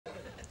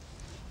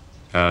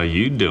How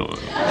you doing?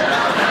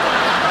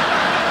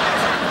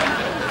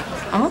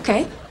 I'm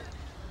okay.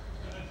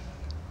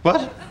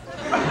 What?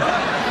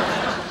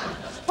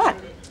 What?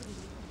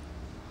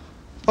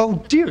 Oh,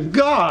 dear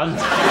God!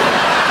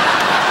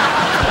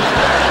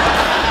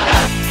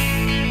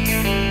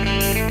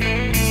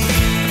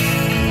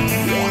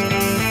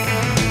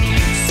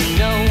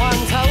 No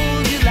one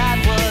told you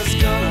life was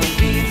gonna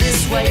be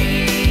this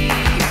way.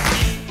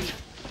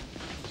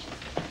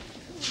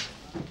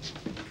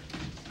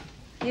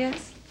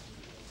 Yes?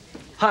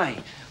 Hi.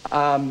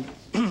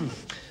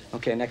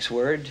 Okay, next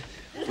word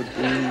would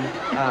be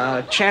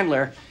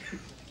Chandler.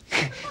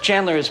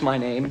 Chandler is my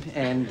name,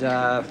 and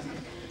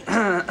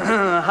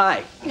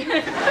hi.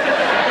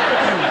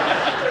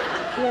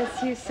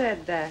 Yes, you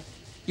said that.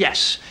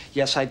 Yes,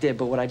 I did.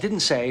 But what I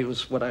didn't say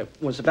was what I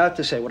was about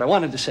to say. What I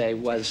wanted to say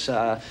was,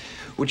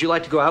 would you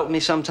like to go out with me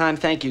sometime?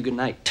 Thank you. Good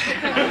night.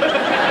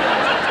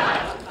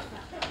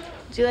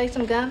 Do you like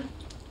some gum?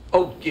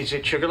 Oh, is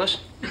it sugarless?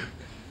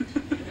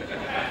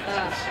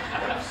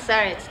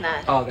 Sorry, it's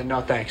not. Oh, then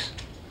no, thanks.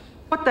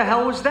 What the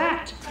hell was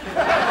that?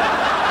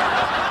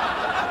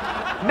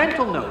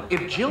 Mental note,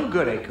 if Jill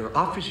Goodacre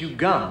offers you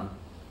gum,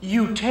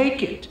 you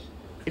take it.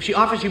 If she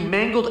offers you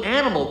mangled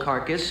animal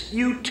carcass,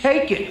 you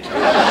take it.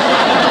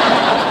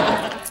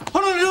 Oh,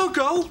 no, don't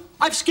go.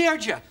 I've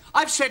scared you.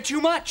 I've said too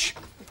much.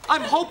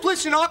 I'm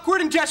hopeless and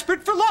awkward and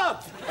desperate for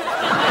love.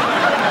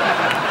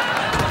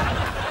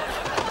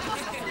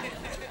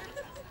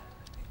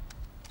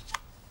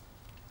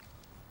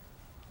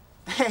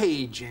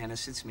 Hey,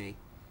 Janice, it's me.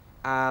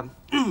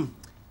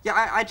 Yeah,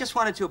 I just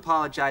wanted to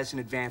apologize in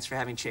advance for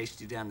having chased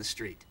you down the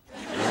street. I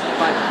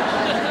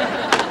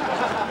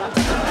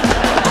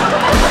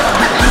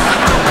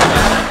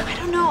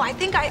don't know. I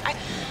think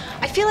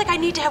I feel like I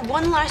need to have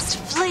one last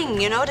fling,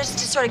 you know, just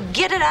to sort of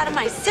get it out of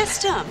my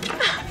system.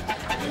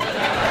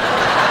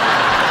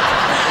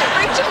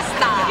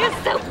 Stop. You're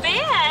so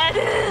bad.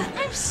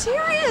 I'm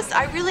serious.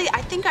 I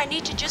think I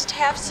need to just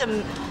have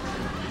some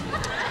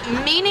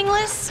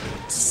meaningless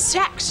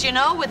sex, you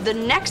know, with the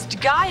next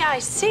guy I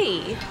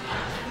see.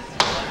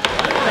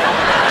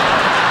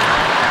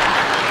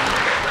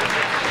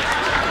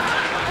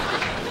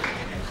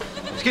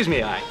 Excuse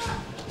me, I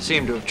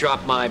seem to have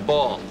dropped my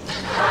ball.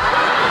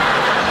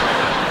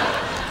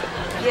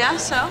 Yeah,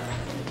 so?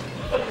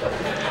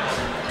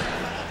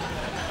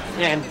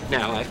 And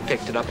now I've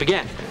picked it up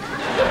again.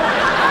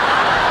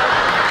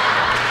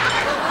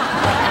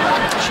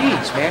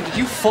 Jeez, man, did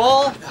you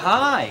fall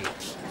high?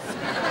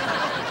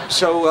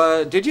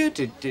 So, did you?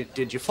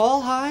 Did you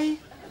fall high?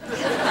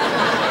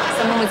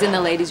 Someone was in the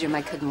ladies' room.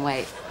 I couldn't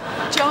wait.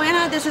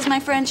 Joanna, this is my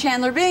friend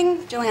Chandler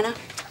Bing. Joanna.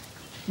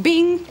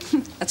 Bing.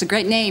 That's a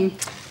great name.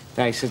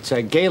 Thanks. It's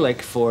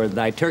Gaelic for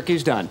thy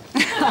turkey's done.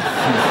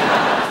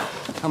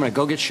 I'm gonna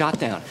go get shot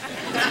down.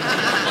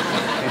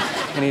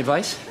 Any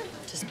advice?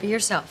 Just be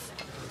yourself.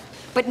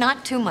 But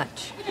not too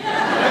much.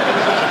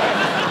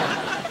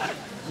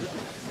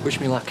 Wish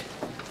me luck.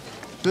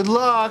 Good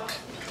luck.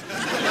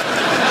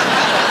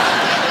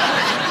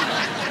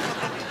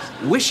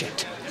 Wish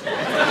it.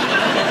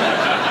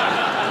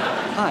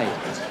 Hi.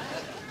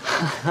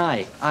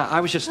 Hi.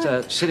 I was just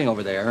sitting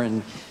over there,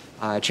 and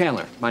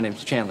Chandler. My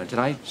name's Chandler. Did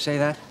I say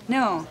that?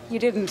 No, you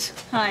didn't.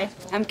 Hi,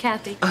 I'm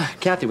Kathy.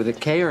 Kathy, with a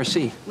K or a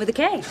C? With a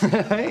K.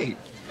 Hey.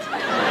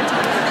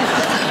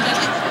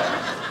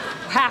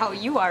 Wow,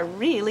 you are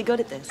really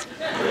good at this.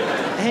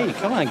 Hey,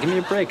 come on, give me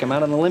a break. I'm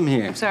out on the limb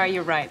here. I'm sorry,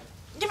 you're right.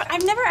 Yeah, but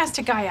I've never asked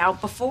a guy out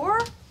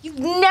before. You've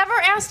never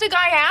asked a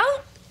guy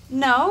out?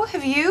 No,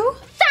 have you?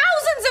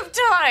 Thousands of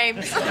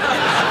times!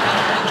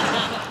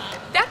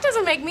 That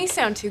doesn't make me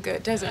sound too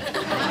good, does it?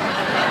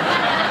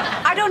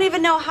 I don't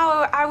even know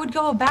how I would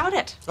go about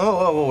it.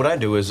 Oh, well, what I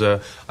do is I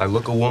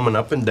look a woman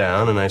up and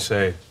down and I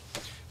say,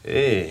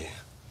 hey,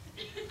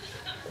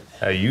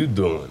 how you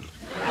doing?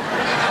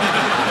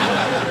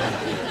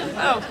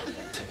 Oh,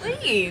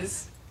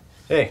 please.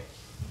 Hey,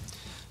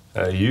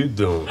 how you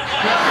doing?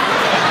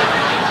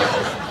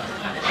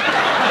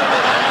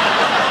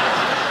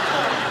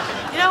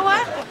 You know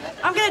what?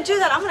 I'm gonna do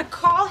that. I'm gonna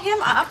call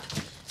him up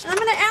and I'm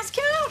gonna ask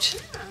him out.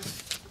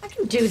 I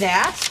can do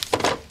that.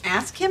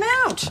 Ask him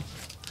out.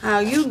 How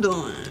you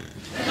doing?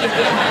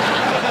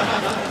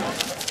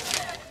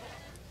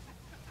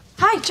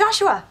 Hi,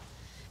 Joshua.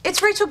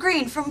 It's Rachel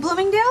Green from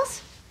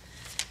Bloomingdale's.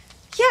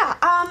 Yeah,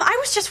 I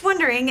was just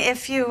wondering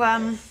if you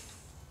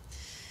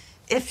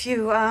left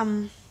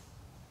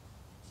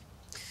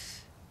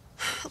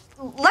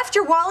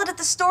your wallet at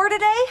the store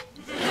today?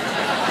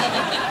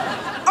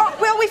 Oh,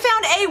 well, we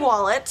found a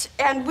wallet,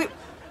 and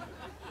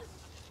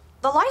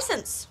the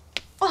license.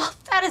 Well,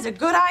 that is a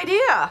good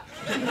idea.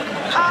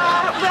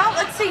 Well,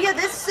 let's see. Yeah,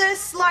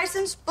 this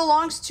license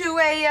belongs to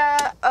a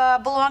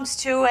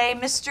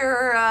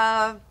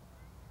Mr.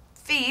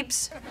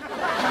 Phoebes.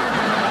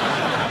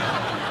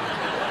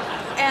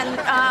 And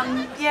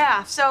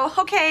yeah. So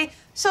okay.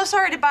 So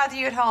sorry to bother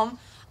you at home.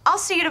 I'll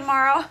see you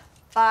tomorrow.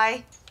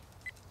 Bye.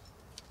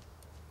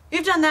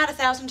 You've done that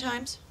 1,000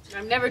 times.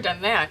 I've never done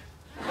that.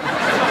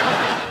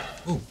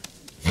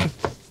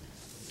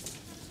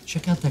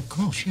 Check out that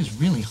girl. She is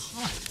really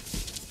hot.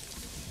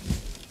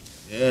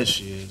 Yeah,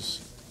 she is.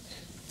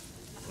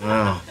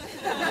 Wow.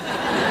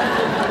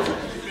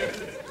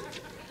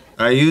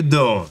 How you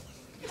doing?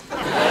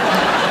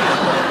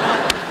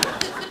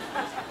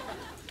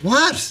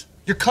 What?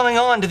 You're coming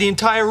on to the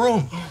entire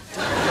room.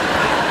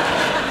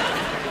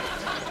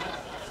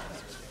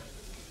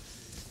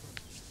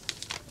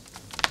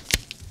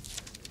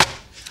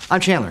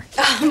 I'm Chandler.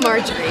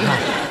 Marjorie.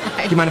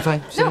 Do you mind if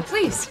I sit? No,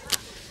 please.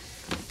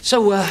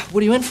 So, what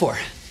are you in for?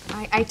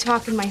 I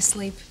talk in my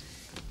sleep.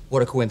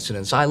 What a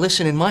coincidence. I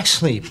listen in my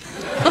sleep. So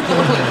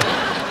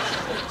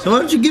why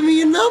don't you give me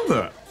your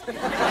number?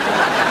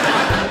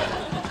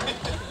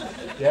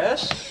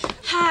 Yes?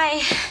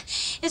 Hi.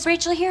 Is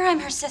Rachel here? I'm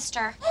her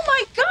sister. Oh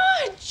my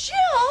God, Jill!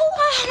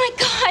 Oh my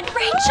God,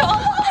 Rachel!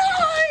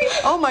 Hi!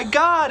 Oh my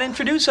God,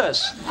 introduce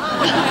us.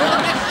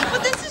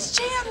 Well, this is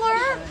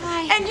Chandler.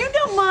 Hi. And you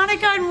know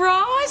Monica and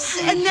Ross.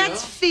 And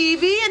that's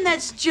Phoebe, and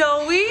that's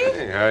Joey.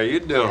 Hey, how you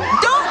doing?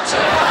 Don't!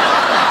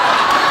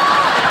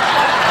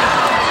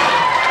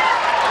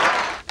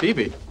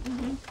 Phoebe.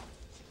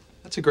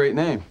 That's a great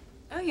name.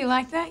 Oh, you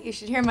like that? You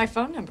should hear my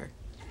phone number.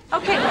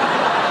 Okay.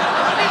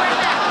 I'll be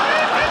right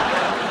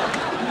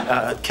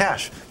back.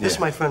 Cash. This is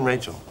my friend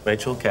Rachel.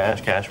 Rachel,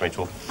 Cash,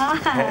 Rachel.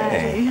 Hi.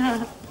 Hey.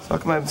 How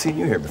come I haven't seen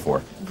you here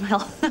before?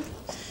 Well,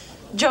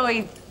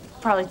 Joey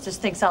probably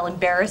just thinks I'll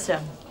embarrass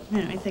him.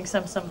 You know, he thinks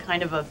I'm some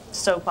kind of a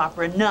soap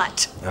opera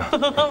nut,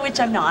 which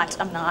I'm not.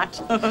 I'm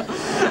not.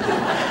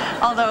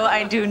 Although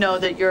I do know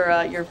that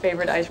your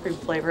favorite ice cream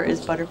flavor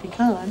is butter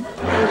pecan,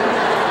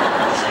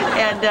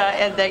 and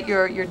that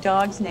your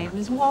dog's name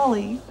is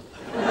Wally.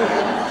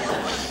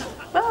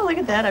 Well, look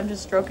at that. I'm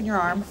just stroking your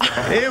arm.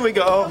 Here we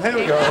go. Oh, we're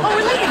leaving.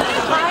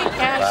 Bye,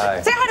 Cash.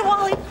 Bye. Say hi to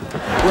Wally.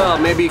 Well,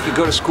 maybe you could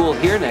go to school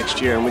here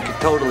next year and we could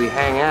totally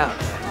hang out.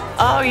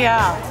 Oh,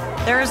 yeah.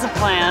 There's a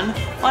plan.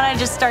 Why don't I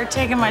just start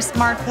taking my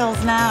smart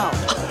pills now?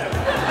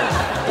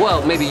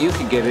 Well, maybe you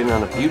could get in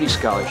on a beauty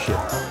scholarship.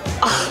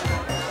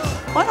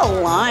 What a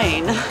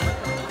line.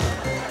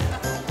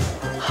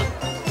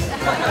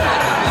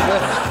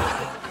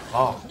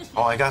 Oh,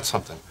 I got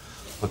something.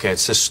 Okay,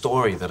 it's this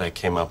story that I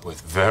came up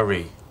with.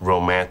 Very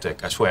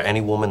romantic. I swear,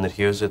 any woman that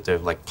hears it, they're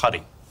like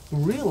putty.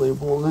 Really?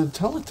 Well, then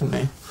tell it to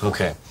me.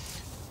 Okay.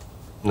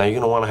 Now, you're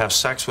going to want to have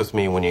sex with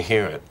me when you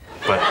hear it,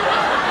 but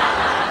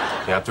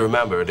you have to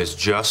remember, it is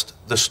just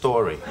the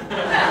story.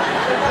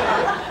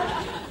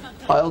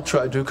 I'll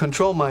try to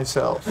control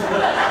myself.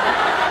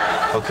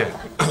 Okay.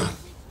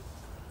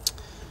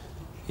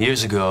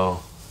 Years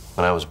ago,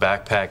 when I was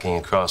backpacking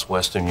across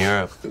Western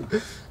Europe.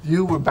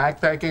 You were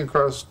backpacking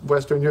across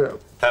Western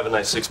Europe. Have a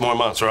nice 6 more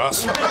months,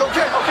 Ross. Okay.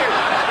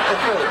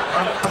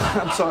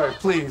 I'm sorry.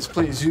 Please.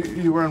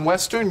 You were in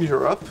Western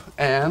Europe,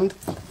 and...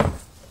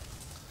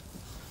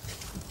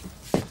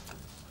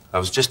 I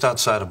was just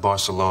outside of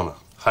Barcelona,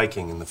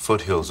 hiking in the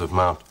foothills of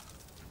Mount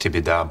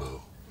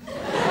Tibidabo. I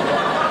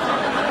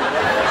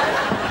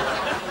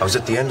was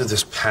at the end of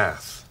this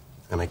path,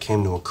 and I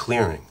came to a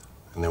clearing,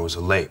 and there was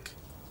a lake,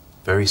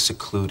 very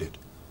secluded,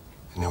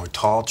 and there were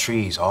tall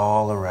trees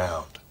all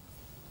around.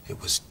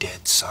 It was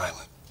dead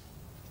silent,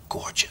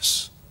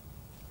 gorgeous.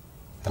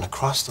 And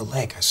across the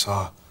lake, I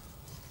saw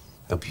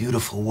a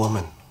beautiful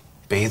woman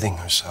bathing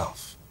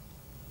herself,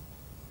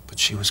 but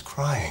she was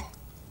crying.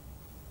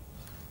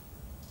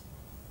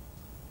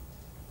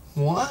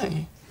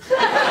 Why?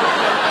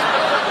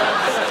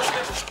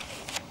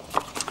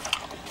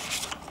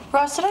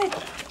 Ross, did I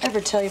ever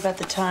tell you about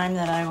the time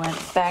that I went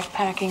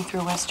backpacking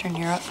through Western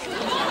Europe?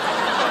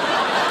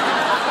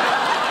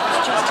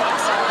 Just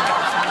outside of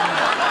Barcelona,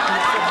 in the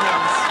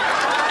foothills.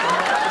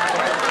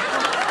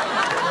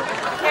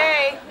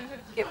 Okay,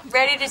 get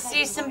ready to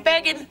see some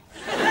begging.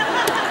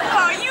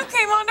 Oh, you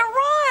came on to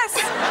Ross.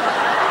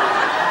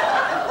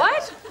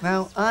 What?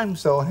 Now I'm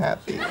so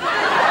happy.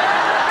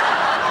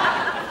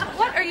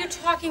 What are you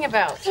talking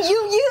about? You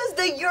used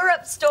the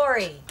Europe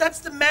story. That's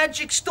the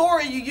magic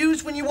story you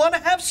use when you want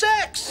to have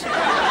sex. How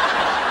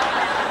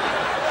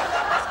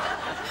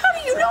do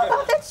you know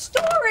about that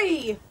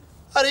story?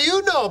 How do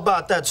you know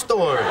about that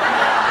story?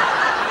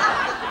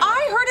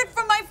 I heard it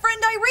from my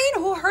friend Irene,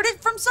 who heard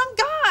it from some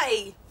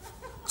guy.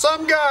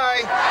 Some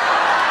guy.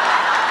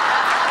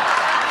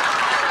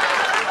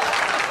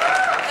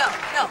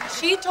 No,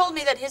 she told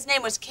me that his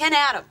name was Ken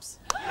Adams.